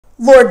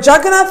Lord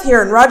Jagannath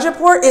here in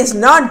Rajapur is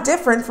not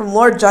different from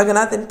Lord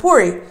Jagannath in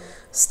Puri.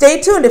 Stay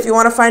tuned if you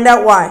want to find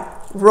out why.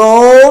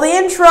 Roll the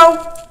intro.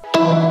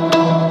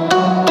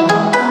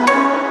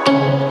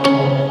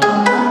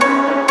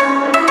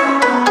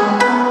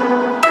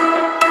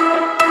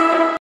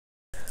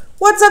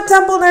 What's up,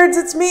 temple nerds?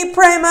 It's me,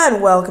 Prema,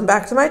 and welcome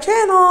back to my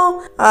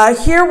channel.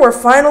 Here we're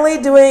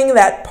finally doing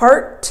that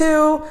part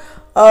 2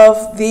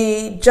 of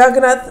the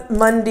Jagannath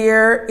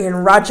Mandir in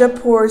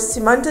Rajapur,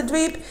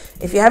 Simantadwip.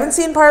 If you haven't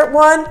seen part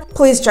 1,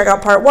 please check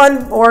out part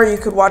 1, or you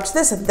could watch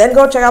this and then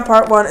go check out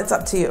part 1. It's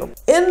up to you.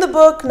 In the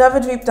book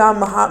Navadwip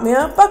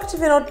Mahatmya,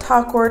 Bhaktivinoda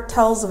Thakur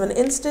tells of an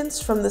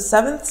instance from the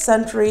 7th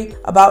century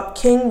about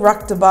King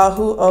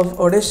Raktabahu of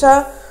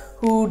Odisha,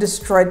 who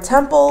destroyed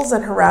temples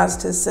and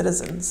harassed his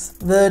citizens.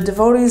 The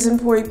devotees in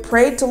Puri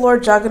prayed to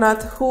Lord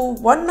Jagannath, who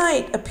one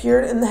night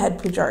appeared in the head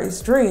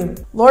pujari's dream.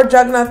 Lord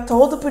Jagannath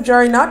told the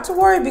pujari not to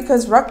worry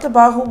because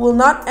Raktabahu will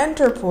not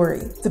enter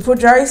Puri. The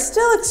pujari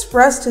still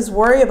expressed his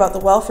worry about the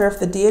welfare of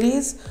the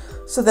deities,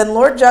 so then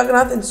Lord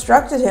Jagannath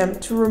instructed him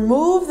to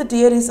remove the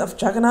deities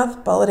of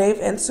Jagannath, Baladev,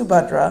 and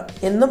Subhadra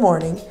in the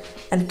morning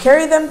and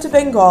carry them to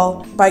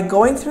Bengal by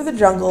going through the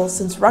jungle,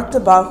 since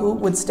Raktabahu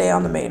would stay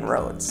on the main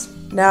roads.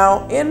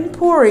 Now, in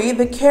Puri,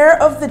 the care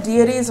of the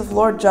deities of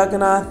Lord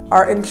Jagannath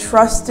are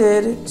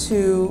entrusted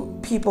to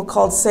people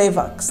called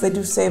sevaks. They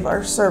do seva,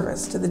 or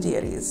service, to the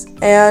deities.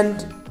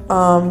 And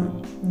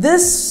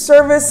this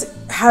service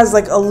has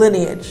like a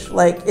lineage,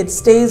 like it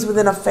stays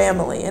within a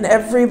family, and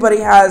everybody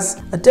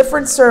has a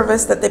different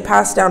service that they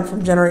pass down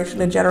from generation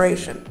to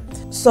generation.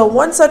 So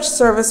one such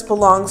service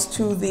belongs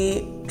to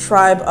the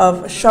tribe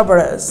of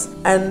Shabras,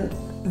 and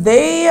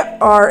they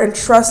are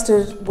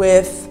entrusted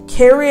with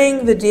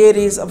carrying the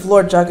deities of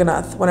Lord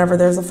Jagannath whenever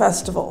there's a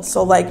festival.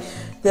 So like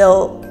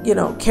they'll,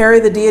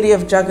 carry the deity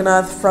of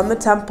Jagannath from the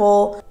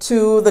temple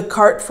to the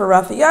cart for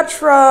ratha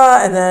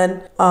yatra, and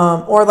then,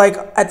 or like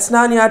at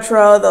snan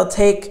yatra, they'll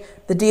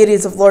take the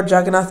deities of Lord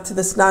Jagannath to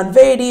the snan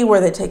vedi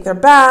where they take their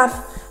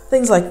bath,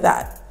 things like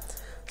that.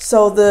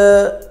 So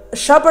the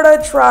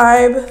Shabara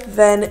tribe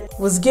then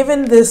was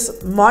given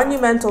this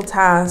monumental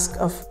task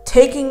of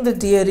taking the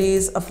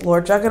deities of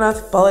Lord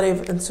Jagannath,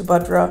 Baladev, and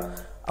Subhadra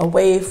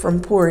away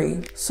from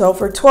Puri. So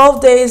for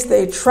 12 days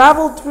they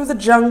traveled through the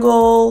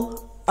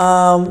jungle,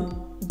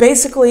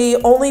 basically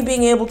only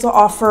being able to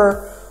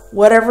offer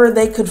whatever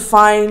they could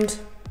find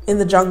in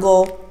the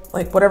jungle,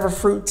 like whatever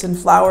fruits and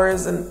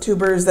flowers and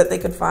tubers that they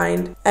could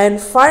find. And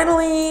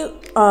finally,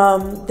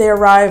 they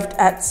arrived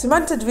at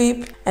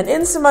Simantadwip, and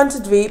in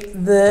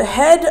Simantadwip, the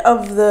head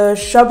of the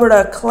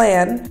Shabara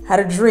clan had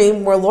a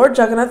dream where Lord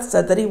Jagannath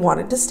said that he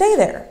wanted to stay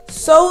there.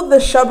 So the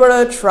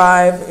Shabara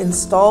tribe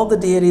installed the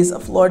deities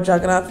of Lord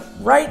Jagannath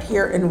right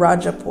here in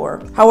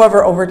Rajapur.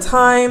 However, over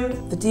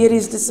time, the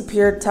deities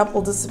disappeared,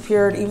 temple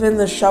disappeared, even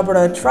the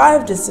Shabara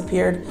tribe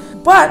disappeared.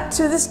 But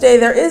to this day,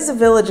 there is a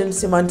village in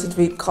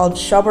Simantadwip called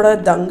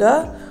Shabara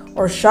Danga,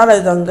 or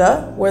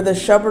Sharadanga, where the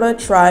Shabara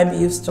tribe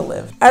used to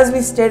live. As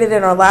we stated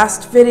in our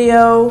last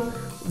video,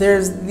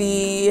 there's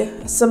the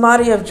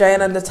samadhi of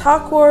Jayananda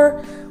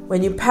Thakur.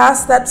 When you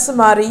pass that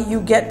samadhi,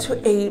 you get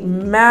to a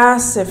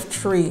massive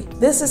tree.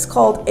 This is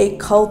called a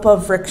kalpa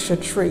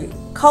vriksha tree.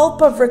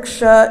 Kalpa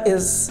vriksha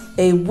is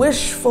a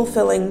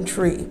wish-fulfilling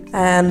tree,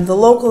 and the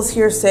locals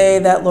here say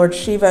that Lord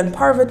Shiva and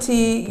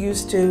Parvati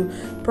used to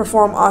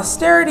perform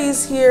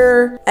austerities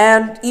here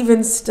and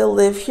even still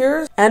live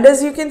here. And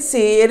as you can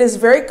see, it is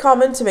very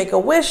common to make a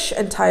wish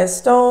and tie a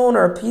stone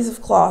or a piece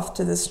of cloth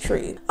to this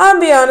tree. I'll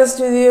be honest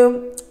with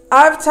you,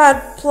 I've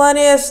tied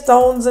plenty of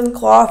stones and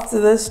cloth to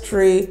this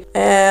tree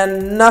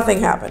and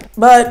nothing happened.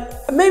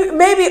 But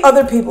maybe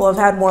other people have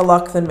had more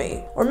luck than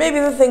me. Or maybe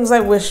the things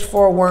I wished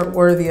for weren't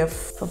worthy of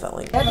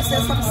fulfilling.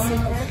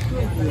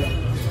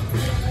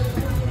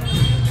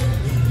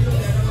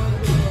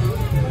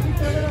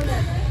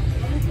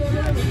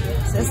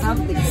 Say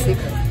something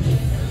secret.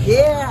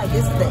 Yeah,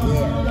 this is the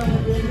air.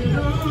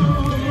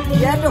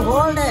 You have to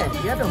hold it.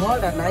 You have to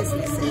hold it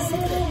nicely. Say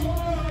secret.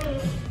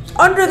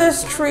 Under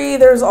this tree,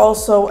 there's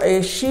also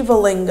a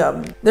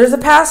Shiva-lingam. There's a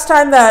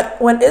pastime that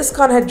when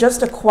ISKCON had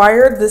just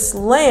acquired this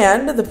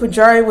land, the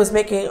pujari was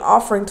making an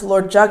offering to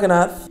Lord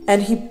Jagannath,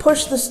 and he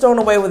pushed the stone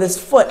away with his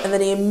foot, and then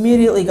he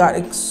immediately got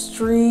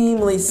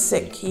extremely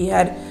sick. He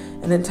had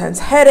an intense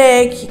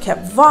headache, he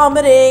kept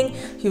vomiting,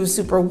 he was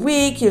super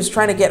weak, he was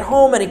trying to get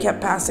home and he kept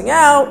passing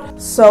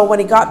out. So when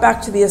he got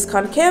back to the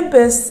ISKCON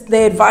campus,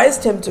 they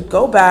advised him to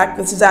go back.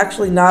 This is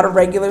actually not a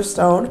regular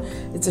stone,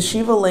 it's a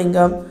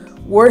Shiva-lingam.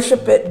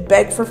 Worship it,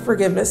 beg for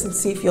forgiveness, and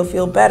see if you'll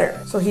feel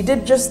better. So he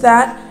did just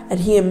that, and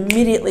he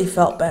immediately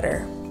felt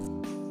better.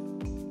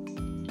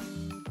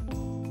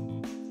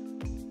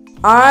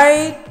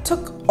 I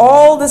took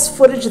all this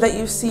footage that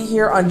you see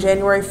here on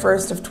January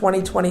 1st of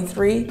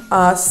 2023.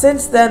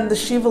 Since then, the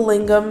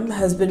Shiva-lingam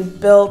has been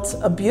built,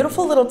 a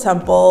beautiful little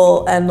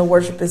temple, and the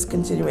worship is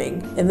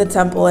continuing in the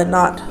temple and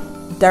not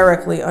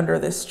directly under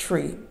this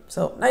tree.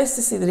 So nice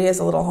to see that he has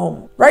a little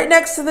home. Right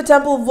next to the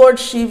temple of Lord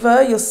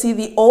Shiva, you'll see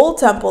the old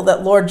temple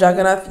that Lord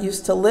Jagannath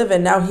used to live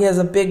in. Now he has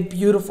a big,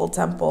 beautiful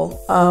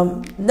temple.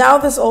 Now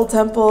this old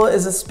temple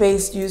is a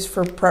space used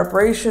for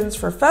preparations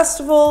for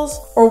festivals,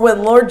 or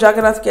when Lord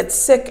Jagannath gets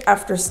sick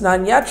after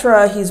snan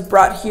yatra, he's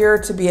brought here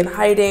to be in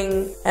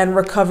hiding and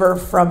recover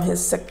from his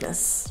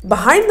sickness.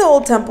 Behind the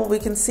old temple, we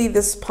can see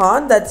this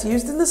pond that's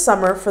used in the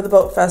summer for the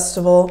boat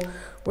festival,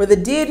 where the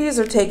deities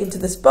are taken to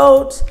this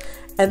boat,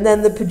 and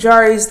then the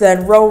pujaris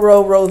then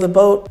row the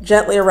boat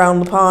gently around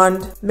the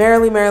pond.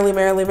 Merrily, merrily,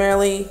 merrily,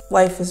 merrily,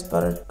 life is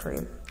but a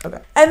dream. Okay.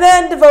 And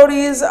then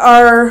devotees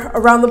are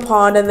around the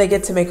pond and they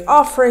get to make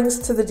offerings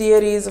to the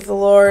deities of the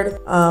Lord.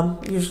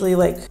 Usually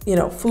like, you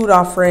know, food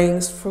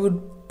offerings, food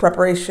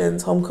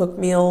preparations, home-cooked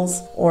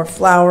meals, or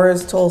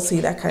flowers, tulsi,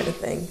 that kind of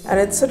thing. And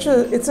it's such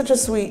a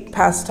sweet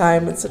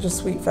pastime. It's such a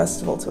sweet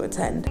festival to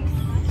attend.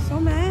 So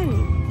many.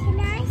 Can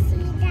I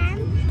see them?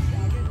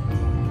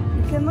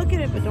 You can look at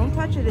it, but don't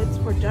touch it. It's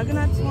for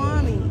Jagannath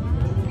Swami.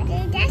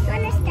 Okay, just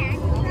want to stand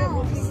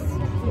close.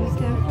 Can you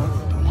stand close?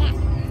 Yeah.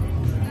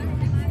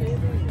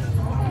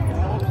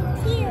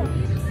 Cute.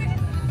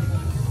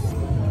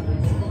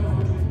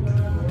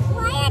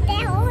 Why are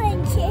they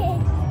orange?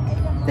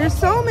 There's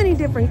so many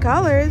different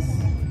colors.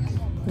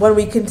 When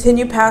we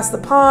continue past the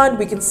pond,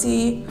 we can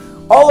see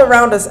all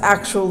around us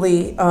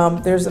actually,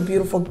 there's a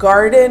beautiful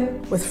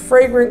garden with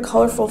fragrant,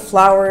 colorful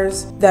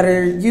flowers that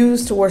are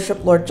used to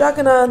worship Lord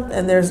Jagannath.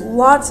 And there's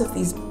lots of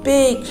these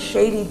big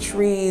shady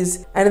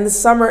trees. And in the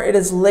summer, it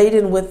is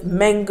laden with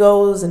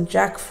mangoes and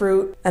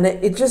jackfruit. And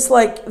it just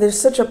like, there's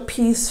such a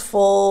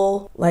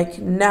peaceful, like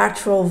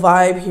natural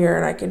vibe here.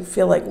 And I can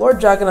feel like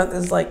Lord Jagannath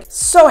is like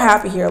so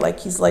happy here. Like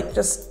he's like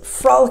just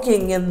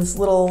frolicking in this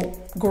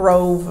little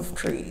grove of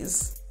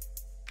trees.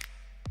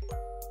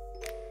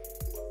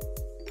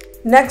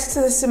 Next to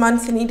the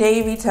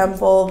Simantini-devi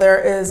temple, there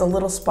is a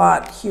little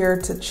spot here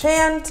to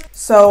chant.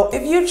 So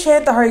if you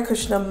chant the Hare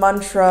Krishna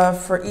mantra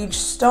for each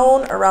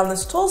stone around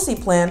this tulsi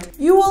plant,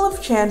 you will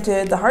have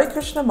chanted the Hare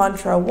Krishna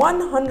mantra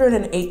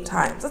 108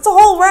 times. That's a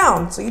whole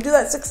round. So you do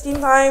that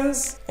 16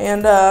 times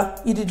and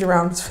you did your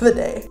rounds for the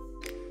day.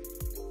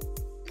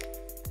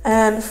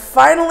 And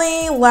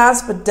finally,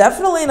 last but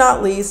definitely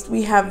not least,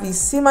 we have the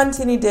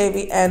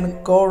Simantini-devi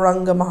and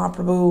Gauranga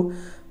Mahaprabhu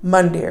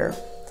Mandir.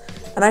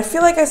 And I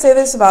feel like I say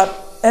this about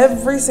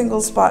every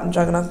single spot in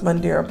Jagannath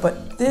Mandir,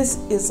 but this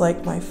is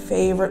like my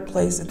favorite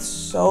place. It's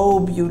so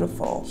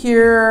beautiful.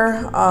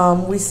 Here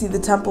we see the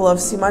temple of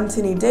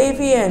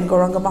Simantini-devi and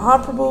Gauranga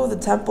Mahaprabhu. The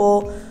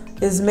temple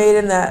is made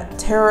in that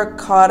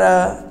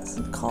terracotta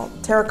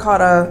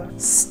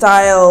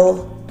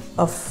style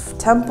of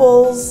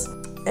temples.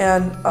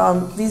 And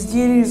these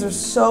deities are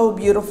so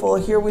beautiful.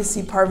 Here we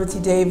see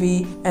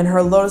Parvati-Devi and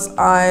her lotus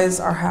eyes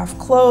are half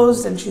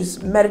closed and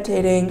she's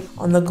meditating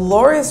on the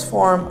glorious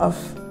form of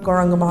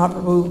Gauranga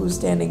Mahaprabhu who's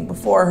standing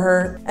before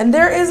her. And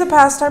there is a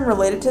pastime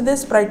related to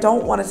this, but I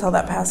don't want to tell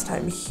that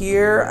pastime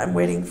here. I'm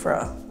waiting for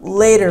a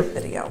later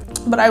video.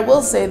 But I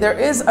will say there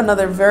is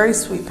another very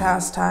sweet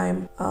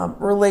pastime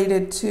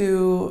related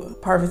to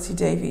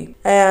Parvati-Devi.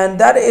 And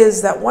that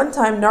is that one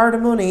time Narada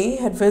Muni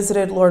had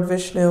visited Lord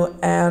Vishnu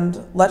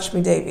and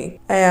Lakshmi Devi.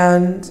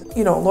 And,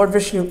 you know, Lord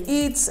Vishnu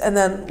eats and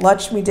then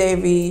Lakshmi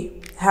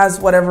Devi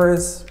has whatever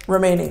is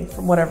remaining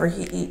from whatever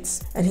he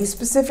eats. And he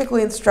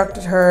specifically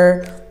instructed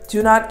her,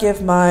 do not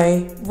give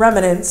my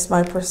remnants,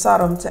 my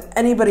prasadam, to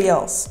anybody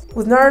else.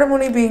 With Narada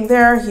Muni being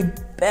there, he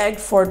begged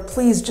for it,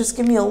 please just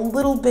give me a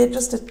little bit,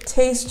 just a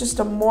taste,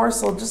 just a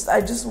morsel, I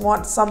just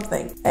want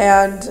something.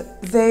 And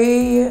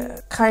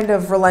they kind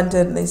of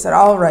relented and they said,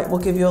 all right, we'll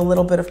give you a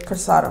little bit of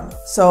prasadam.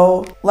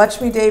 So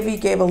Lakshmi Devi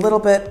gave a little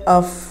bit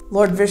of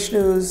Lord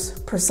Vishnu's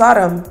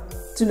prasadam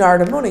to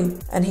Narada Muni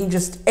and he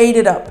just ate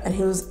it up and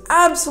he was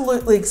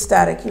absolutely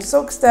ecstatic. He was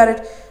so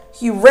ecstatic,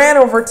 he ran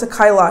over to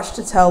Kailash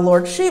to tell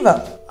Lord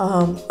Shiva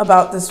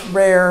about this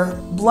rare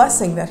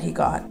blessing that he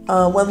got.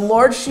 When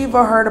Lord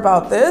Shiva heard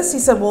about this, he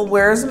said, well,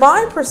 where's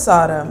my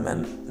prasadam?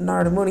 And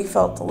Narada Muni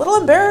felt a little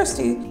embarrassed.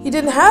 He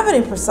didn't have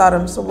any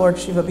prasadam, so Lord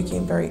Shiva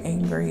became very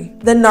angry.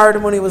 Then Narada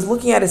Muni was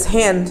looking at his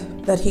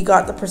hand that he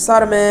got the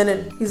prasadam in,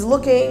 and he's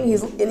looking,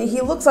 and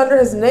he looks under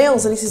his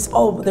nails and he says,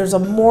 oh, there's a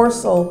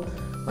morsel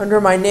under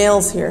my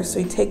nails here. So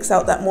he takes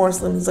out that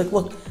morsel and he's like,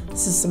 look,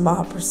 this is some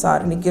Mahaprasad,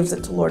 and he gives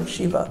it to Lord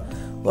Shiva.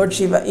 Lord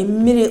Shiva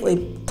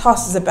immediately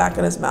tosses it back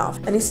in his mouth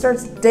and he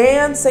starts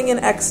dancing in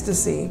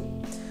ecstasy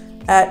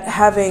at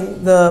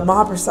having the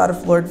Mahaprasad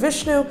of Lord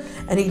Vishnu,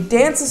 and he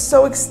dances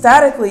so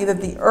ecstatically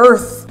that the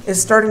earth is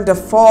starting to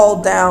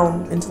fall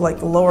down into like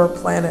the lower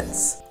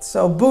planets.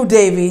 So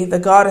Bhudevi, the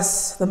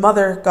goddess, the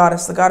mother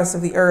goddess, the goddess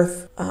of the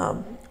earth,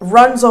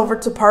 runs over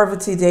to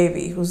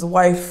Parvati-Devi, who's the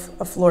wife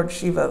of Lord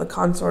Shiva, the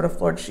consort of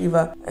Lord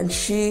Shiva, and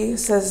she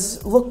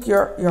says, look,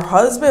 your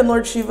husband,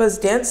 Lord Shiva, is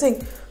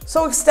dancing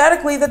so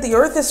ecstatically that the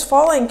earth is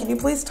falling. Can you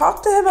please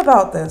talk to him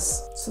about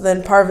this? So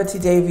then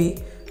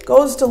Parvati-Devi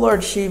goes to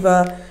Lord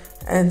Shiva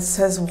and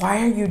says,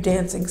 "Why are you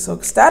dancing so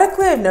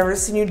ecstatically? I've never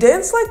seen you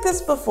dance like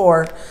this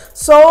before.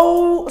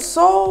 So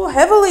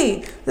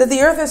heavily that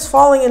the earth is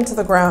falling into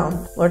the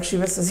ground." Lord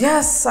Shiva says,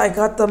 "Yes, I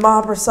got the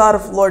Mahaprasad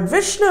of Lord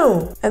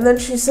Vishnu." And then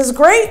she says,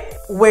 "Great,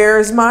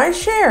 where's my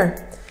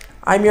share?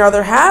 I'm your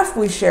other half,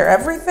 we share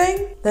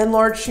everything." Then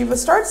Lord Shiva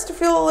starts to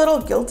feel a little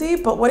guilty,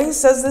 but when he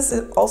says this,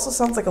 it also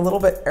sounds like a little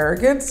bit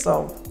arrogant,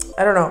 so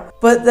I don't know.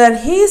 But then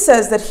he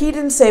says that he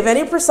didn't save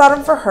any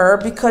prasadam for her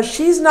because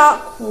she's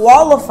not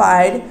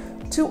qualified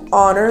to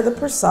honor the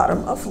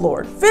prasadam of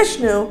Lord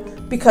Vishnu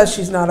because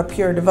she's not a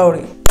pure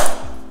devotee.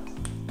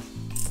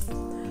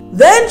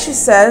 Then she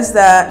says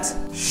that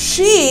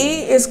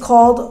she is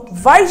called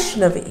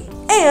Vaishnavi,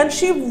 and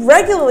she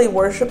regularly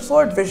worships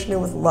Lord Vishnu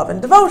with love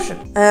and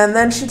devotion. And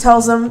then she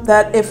tells him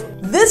that if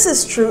this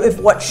is true, if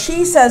what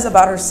she says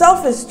about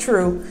herself is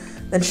true,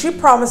 then she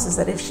promises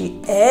that if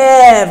she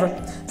ever,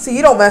 see,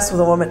 you don't mess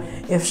with a woman,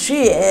 if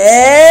she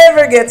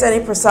ever gets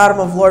any prasadam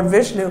of Lord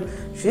Vishnu,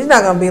 she's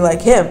not going to be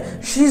like him.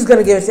 She's going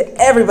to give it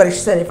to everybody. She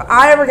said, if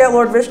I ever get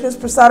Lord Vishnu's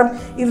prasadam,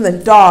 even the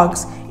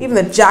dogs, even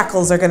the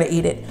jackals are going to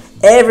eat it.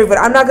 Everybody.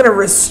 I'm not going to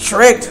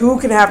restrict who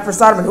can have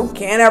prasadam and who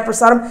can't have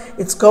prasadam.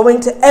 It's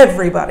going to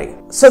everybody.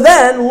 So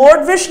then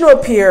Lord Vishnu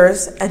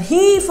appears and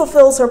he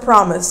fulfills her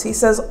promise. He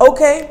says,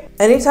 okay,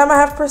 anytime I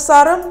have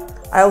prasadam,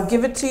 I'll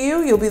give it to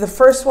you. You'll be the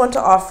first one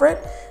to offer it.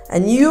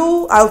 And he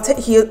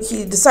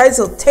decides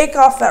he'll take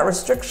off that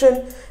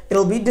restriction.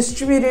 It'll be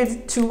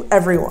distributed to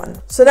everyone.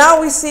 So now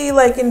we see,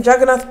 like in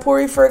Jagannath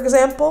Puri, for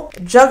example,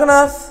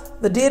 Jagannath,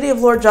 the deity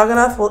of Lord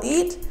Jagannath, will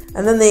eat,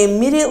 and then they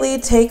immediately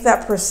take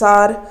that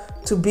prasad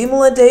to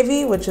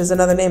Bimala-Devi, which is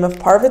another name of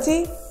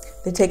Parvati.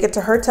 They take it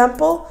to her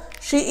temple.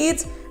 She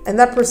eats, and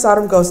that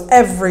prasadam goes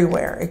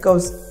everywhere. It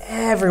goes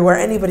everywhere.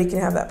 Anybody can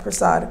have that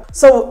prasad.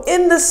 So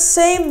in the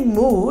same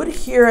mood,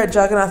 here at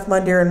Jagannath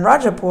Mandir in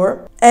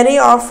Rajapur, any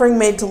offering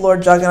made to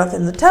Lord Jagannath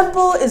in the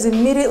temple is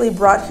immediately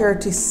brought here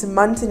to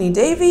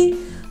Simantini-devi.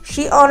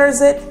 She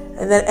honors it,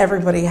 and then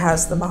everybody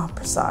has the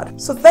Mahaprasad.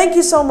 So thank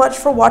you so much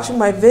for watching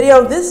my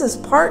video. This is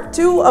part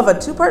 2 of a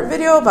 2-part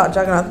video about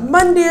Jagannath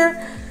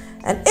Mandir.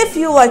 And if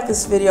you like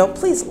this video,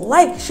 please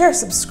like, share,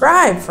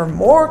 subscribe for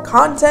more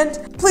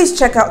content. Please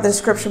check out the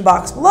description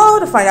box below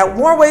to find out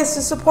more ways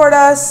to support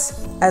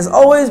us. As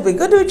always, be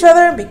good to each other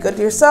and be good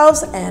to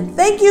yourselves. And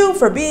thank you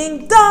for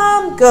being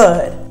damn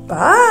good.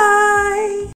 Bye.